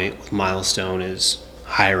point with Milestone is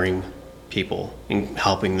hiring people and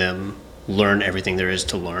helping them learn everything there is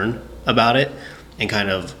to learn about it and kind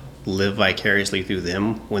of live vicariously through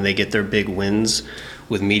them when they get their big wins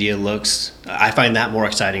with media looks. I find that more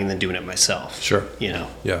exciting than doing it myself. Sure. You know?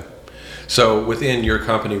 Yeah. So within your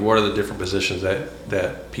company, what are the different positions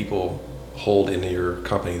that people hold in your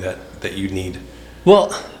company that you need?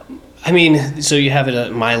 Well, I mean, so you have it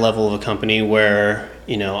at my level of a company where,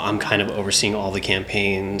 you know, I'm kind of overseeing all the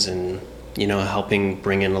campaigns and, you know, helping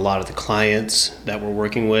bring in a lot of the clients that we're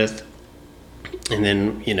working with. And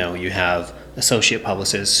then, you know, you have associate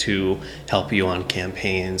publicists who help you on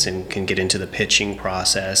campaigns and can get into the pitching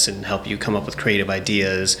process and help you come up with creative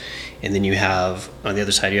ideas. And then you have, on the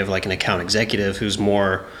other side, you have like an account executive who's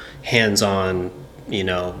more hands-on, you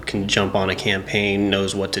know, can jump on a campaign,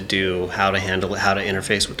 knows what to do, how to handle it, how to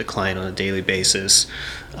interface with the client on a daily basis.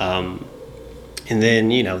 And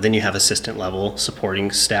then, you know, then you have assistant level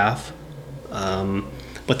supporting staff.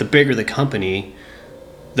 But the bigger the company,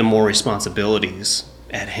 the more responsibilities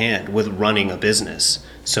at hand with running a business.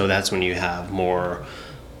 So that's when you have more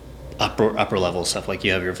upper level stuff, like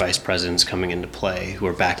you have your vice presidents coming into play who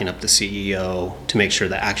are backing up the CEO to make sure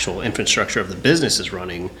the actual infrastructure of the business is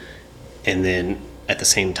running, and then at the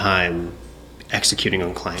same time executing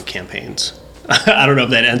on client campaigns. I don't know if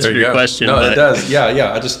that answered your question. No, it does. Yeah.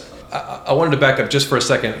 I wanted to back up just for a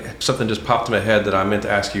second. Something just popped in my head that I meant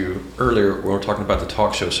to ask you earlier when we were talking about the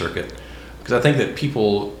talk show circuit, because I think that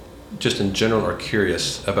people just in general are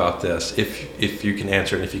curious about this. If you can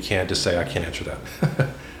answer it, and if you can't, just say I can't answer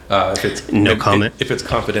that. If it's no comment. If it's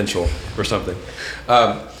confidential or something,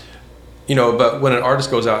 you know. But when an artist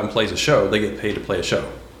goes out and plays a show, they get paid to play a show,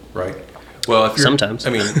 right? Well, if you're, sometimes. I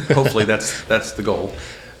mean, hopefully that's the goal,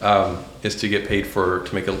 is to get paid to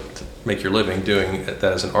make your living doing that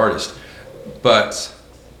as an artist. But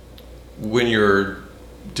when you're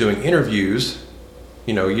doing interviews,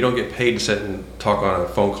 you know, you don't get paid to sit and talk on a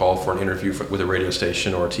phone call for an interview with a radio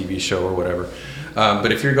station or a TV show or whatever.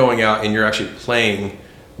 But if you're going out and you're actually playing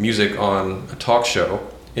music on a talk show,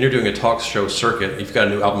 and you're doing a talk show circuit, you've got a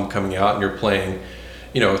new album coming out and you're playing,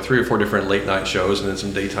 you know, 3 or 4 different late night shows and then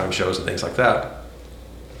some daytime shows and things like that.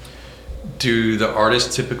 Do the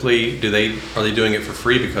artists typically, are they doing it for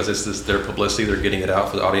free because it's their publicity, they're getting it out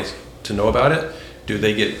for the audience to know about it? Do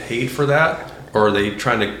they get paid for that? Or are they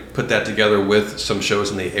trying to put that together with some shows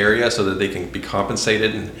in the area so that they can be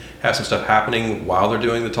compensated and have some stuff happening while they're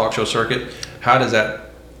doing the talk show circuit? How does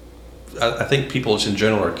that, I think people just in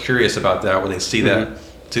general are curious about that when they see that,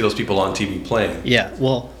 see those people on TV playing. Yeah,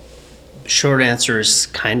 well, short answer is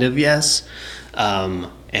kind of yes. And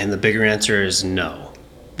the bigger answer is no.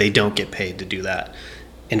 They don't get paid to do that.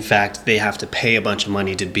 In fact, they have to pay a bunch of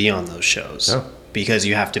money to be on those shows because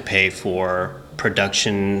you have to pay for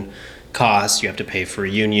production costs, you have to pay for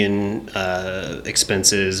union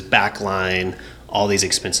expenses, backline, all these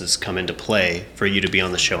expenses come into play for you to be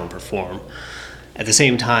on the show and perform. At the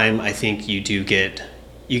same time, I think you get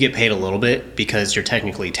paid a little bit because you're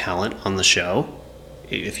technically talent on the show,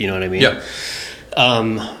 if you know what I mean. Yeah.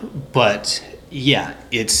 But yeah,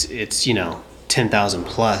 it's you know, 10,000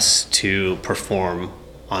 plus to perform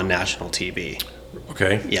on national TV.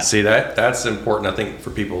 Okay. Yeah. See, that's important, I think, for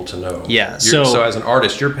people to know. Yeah. So as an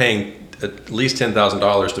artist, you're paying at least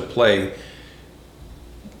 $10,000 to play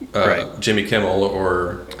Jimmy Kimmel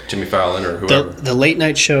or Jimmy Fallon or whoever. The late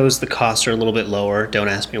night shows, the costs are a little bit lower. Don't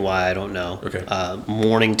ask me why, I don't know. Okay.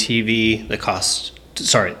 Morning TV,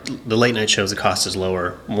 the late night shows, the cost is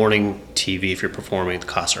lower. Morning TV, if you're performing, the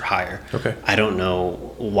costs are higher. Okay. I don't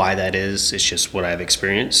know why that is. It's just what I've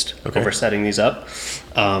experienced over setting these up.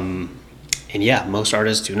 And yeah, most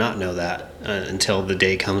artists do not know that until the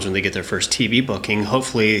day comes when they get their first TV booking.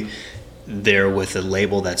 Hopefully they're with a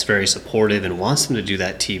label that's very supportive and wants them to do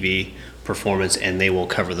that TV performance, and they will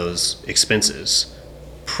cover those expenses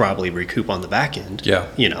probably recoup on the back end. Yeah.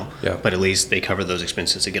 Yeah. But at least they cover those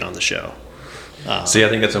expenses to get on the show. See, I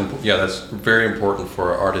think that's very important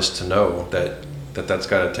for artists to know that's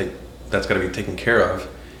got to be taken care of,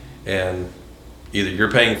 and either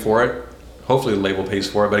you're paying for it, hopefully the label pays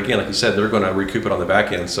for it, but again, like you said, they're going to recoup it on the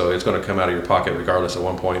back end, so it's going to come out of your pocket regardless at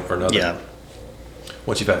one point or another. Yeah.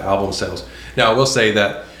 Once you've had album sales. Now, I will say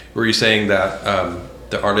that, were you saying that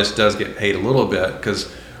the artist does get paid a little bit?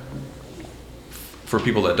 Because for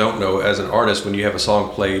people that don't know, as an artist, when you have a song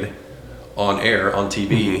played on air on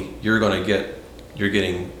TV, you're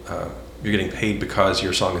getting paid because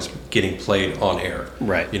your song is getting played on air.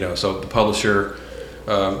 Right. So the publisher,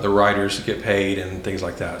 the writers get paid and things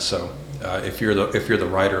like that. So if you're the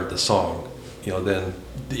writer of the song, then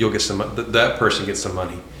you'll get some. That person gets some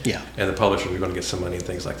money. Yeah. And the publisher are going to get some money and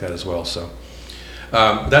things like that as well. So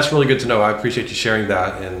that's really good to know. I appreciate you sharing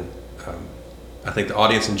that, and I think the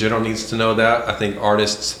audience in general needs to know that. I think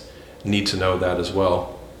artists need to know that as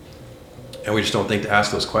well, and we just don't think to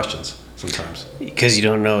ask those questions sometimes because you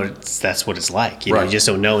don't know that's what it's like. Right. You just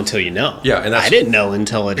don't know until you know. Yeah, and I didn't know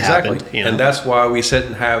until it happened. And that's why we sit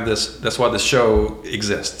and have this. That's why the show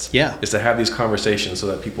exists. Yeah, is to have these conversations so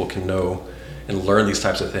that people can know and learn these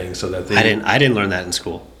types of things. So that they I didn't learn that in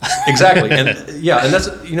school. Exactly, and and that's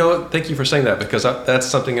thank you for saying that, because that's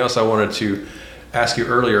something else I wanted to ask you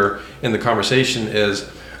earlier in the conversation is.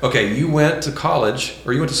 Okay, you went to college,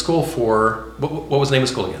 or you went to school for, what was the name of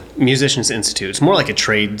school again? Musicians Institute. It's more like a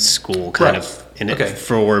trade school kind of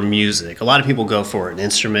for music. A lot of people go for an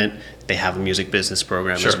instrument. They have a music business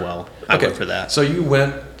program as well. I went for that. So you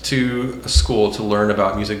went to a school to learn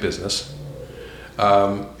about music business,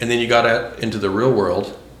 and then you got into the real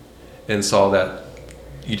world and saw that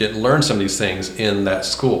you didn't learn some of these things in that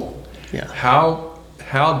school. Yeah.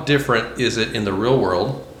 How different is it in the real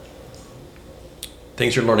world?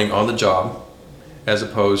 Things you're learning on the job as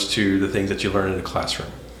opposed to the things that you learn in a classroom.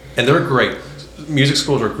 And they're great. Music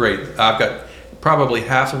schools are great. I've got probably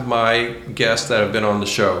half of my guests that have been on the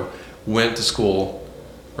show went to school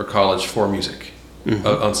or college for music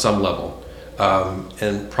on some level.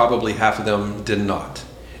 And probably half of them did not.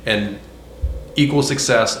 And equal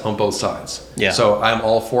success on both sides. Yeah. So I'm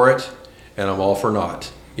all for it and I'm all for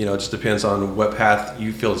not. It just depends on what path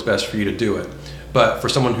you feel is best for you to do it. But for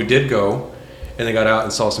someone who did go, and they got out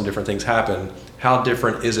and saw some different things happen, how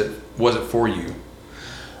different was it for you?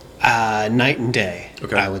 Night and day,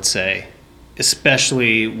 okay. I would say.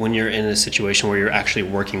 Especially when you're in a situation where you're actually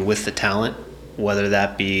working with the talent, whether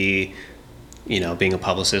that be, being a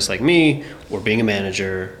publicist like me, or being a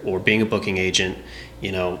manager, or being a booking agent.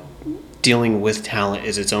 Dealing with talent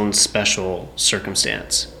is its own special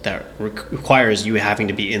circumstance that requires you having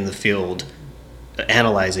to be in the field,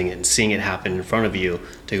 analyzing it and seeing it happen in front of you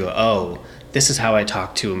to go, oh, this is how I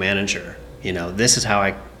talk to a manager. This is how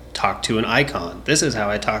I talk to an icon. This is how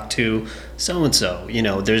I talk to so-and-so.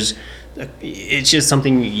 It's just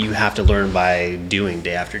something you have to learn by doing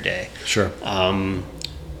day after day. Sure.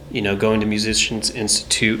 Going to Musicians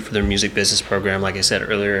Institute for their music business program, like I said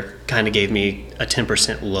earlier, kind of gave me a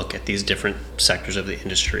 10% look at these different sectors of the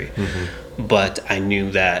industry. Mm-hmm. But I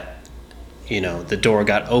knew that the door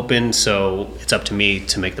got open, so it's up to me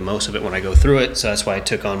to make the most of it when I go through it. So that's why I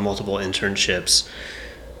took on multiple internships,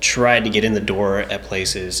 tried to get in the door at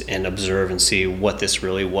places and observe and see what this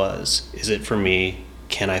really was. Is it for me?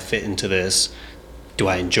 Can I fit into this? Do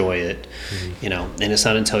I enjoy it? Mm-hmm. And it's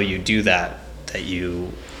not until you do that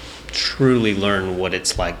you truly learn what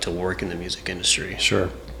it's like to work in the music industry. Sure.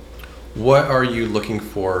 What are you looking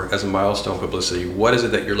for as a milestone publicity? What is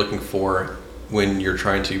it that you're looking for when you're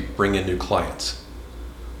trying to bring in new clients?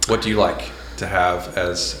 What do you like to have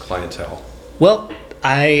as clientele? Well,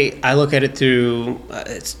 I look at it through,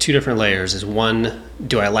 it's two different layers. Is one,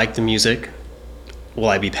 do I like the music? Will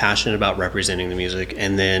I be passionate about representing the music?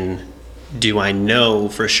 And then, do I know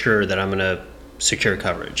for sure that I'm going to secure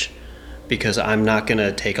coverage? Because I'm not going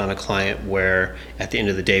to take on a client where at the end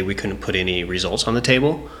of the day we couldn't put any results on the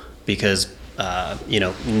table, because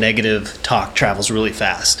negative talk travels really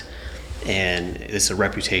fast. And it's a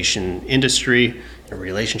reputation industry, a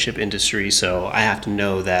relationship industry, so I have to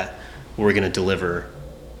know that we're going to deliver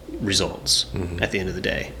results at the end of the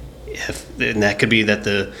day. And that could be that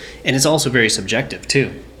and it's also very subjective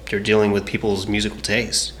too. You're dealing with people's musical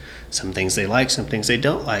taste. Some things they like, some things they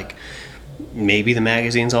don't like. Maybe the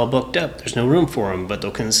magazine's all booked up. There's no room for them, but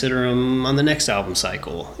they'll consider them on the next album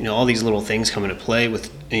cycle. All these little things come into play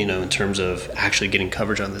with, in terms of actually getting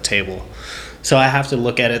coverage on the table. So I have to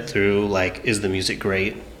look at it through, is the music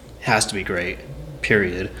great? Has to be great,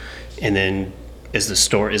 period. And then is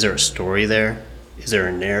there a story there? Is there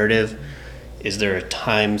a narrative? Is there a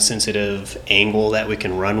time-sensitive angle that we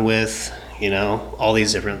can run with? All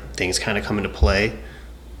these different things kind of come into play.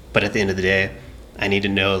 But at the end of the day, I need to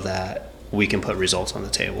know that we can put results on the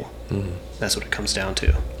table. Mm-hmm. That's what it comes down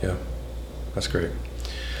to. Yeah, that's great.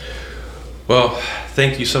 Well,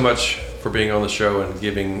 thank you so much for being on the show and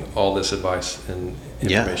giving all this advice and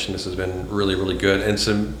information. This has been really, really good, and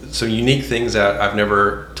some unique things that I've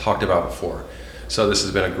never talked about before. So this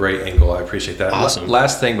has been a great angle. I appreciate that. Awesome.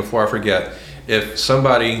 Last thing before I forget, if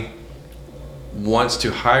somebody wants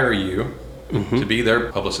to hire you to be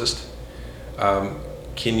their publicist,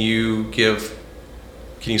 can you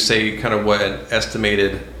say kind of what an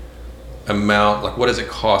estimated amount, like what does it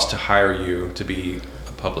cost to hire you to be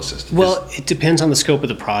a publicist? Well, it depends on the scope of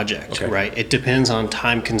the project, right? It depends on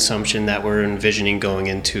time consumption that we're envisioning going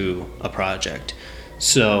into a project.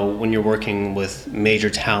 So when you're working with major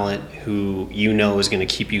talent who is going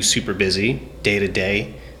to keep you super busy day to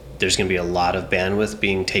day, there's going to be a lot of bandwidth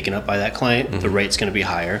being taken up by that client. Mm-hmm. The rate's going to be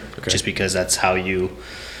higher just because that's how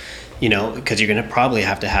because you're going to probably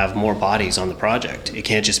have to have more bodies on the project. It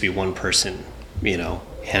can't just be one person,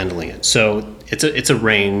 handling it. So it's a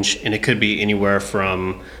range, and it could be anywhere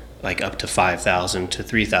from like up to $5,000 to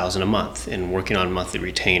 $3,000 a month, and working on monthly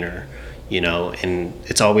retainer, and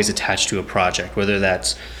it's always attached to a project, whether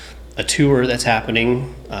that's a tour that's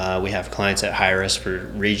happening. We have clients that hire us for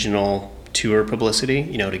regional tour publicity,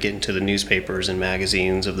 to get into the newspapers and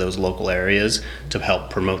magazines of those local areas to help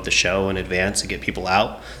promote the show in advance and get people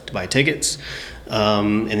out to buy tickets.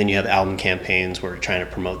 And then you have album campaigns where you're trying to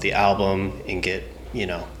promote the album and get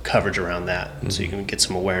coverage around that. Mm-hmm. So you can get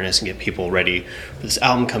some awareness and get people ready for this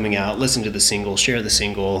album coming out, listen to the single, share the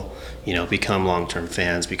single, become long-term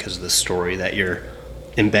fans because of the story that you're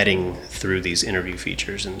embedding through these interview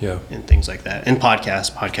features and things like that. And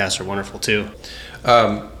podcasts are wonderful too.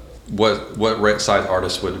 What size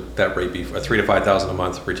artist would that rate be? A $3,000 to $5,000 a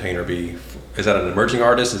month retainer be? Is that an emerging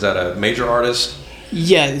artist? Is that a major artist?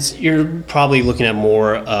 Yeah, you're probably looking at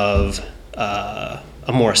more of a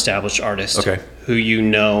more established artist who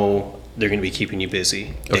they're going to be keeping you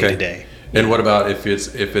busy day to day. And what about if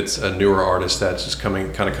it's a newer artist that's just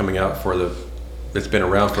coming out it's been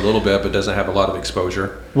around for a little bit but doesn't have a lot of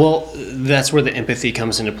exposure? Well, that's where the empathy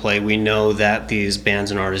comes into play. We know that these bands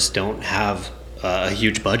and artists don't have a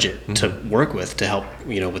huge budget to work with to help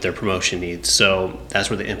with their promotion needs. So that's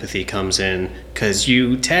where the empathy comes in, because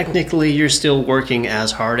you're still working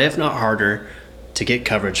as hard, if not harder, to get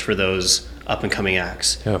coverage for those up and coming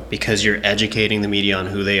acts, because you're educating the media on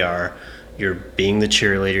who they are. You're being the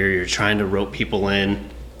cheerleader. You're trying to rope people in,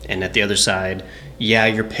 and at the other side,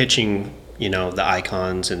 you're pitching the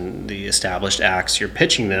icons and the established acts. You're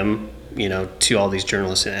pitching them to all these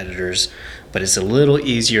journalists and editors, but it's a little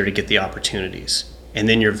easier to get the opportunities, and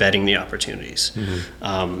then you're vetting the opportunities.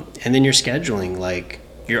 Mm-hmm. And then you're scheduling, like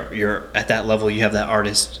you're at that level. You have that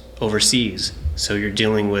artist overseas, so you're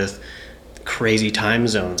dealing with crazy time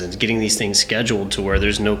zones and getting these things scheduled to where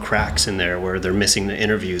there's no cracks in there where they're missing the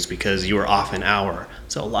interviews because you were off an hour.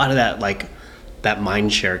 So a lot of that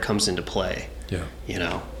mind share comes into play.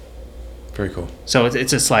 Very cool. So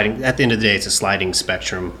it's a sliding, at the end of the day, it's a sliding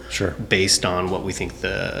spectrum. Sure. Based on what we think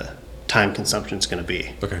the time consumption is going to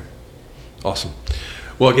be. Okay. Awesome.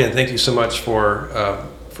 Well, again, thank you so much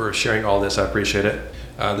for sharing all this. I appreciate it.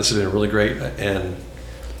 This has been really great, and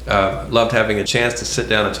loved having a chance to sit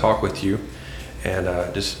down and talk with you, and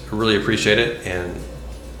just really appreciate it, and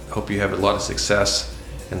hope you have a lot of success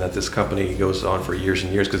and that this company goes on for years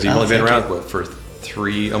and years, because you've only been around for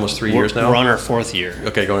almost 3 years now? We're on our fourth year.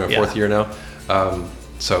 Okay, going on fourth year now.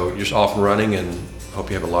 So you're just off and running, and hope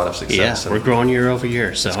you have a lot of success. Yeah, we're growing year over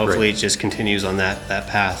year, so hopefully it just continues on that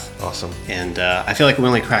path. Awesome. And I feel like we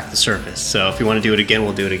only cracked the surface, so if you want to do it again,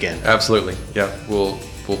 we'll do it again. Absolutely. Yeah, we'll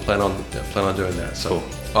plan on doing that. So cool.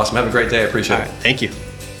 Awesome. Have a great day. I appreciate it. Thank you.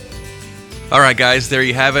 All right, guys, there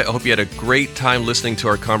you have it. I hope you had a great time listening to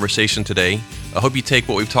our conversation today. I hope you take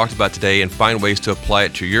what we've talked about today and find ways to apply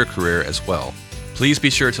it to your career as well. Please be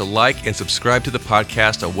sure to like and subscribe to the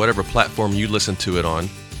podcast on whatever platform you listen to it on.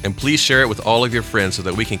 And please share it with all of your friends so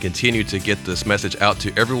that we can continue to get this message out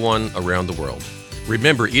to everyone around the world.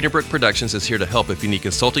 Remember, Edenbrook Productions is here to help if you need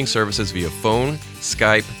consulting services via phone,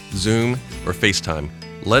 Skype, Zoom, or FaceTime.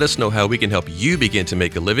 Let us know how we can help you begin to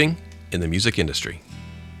make a living in the music industry.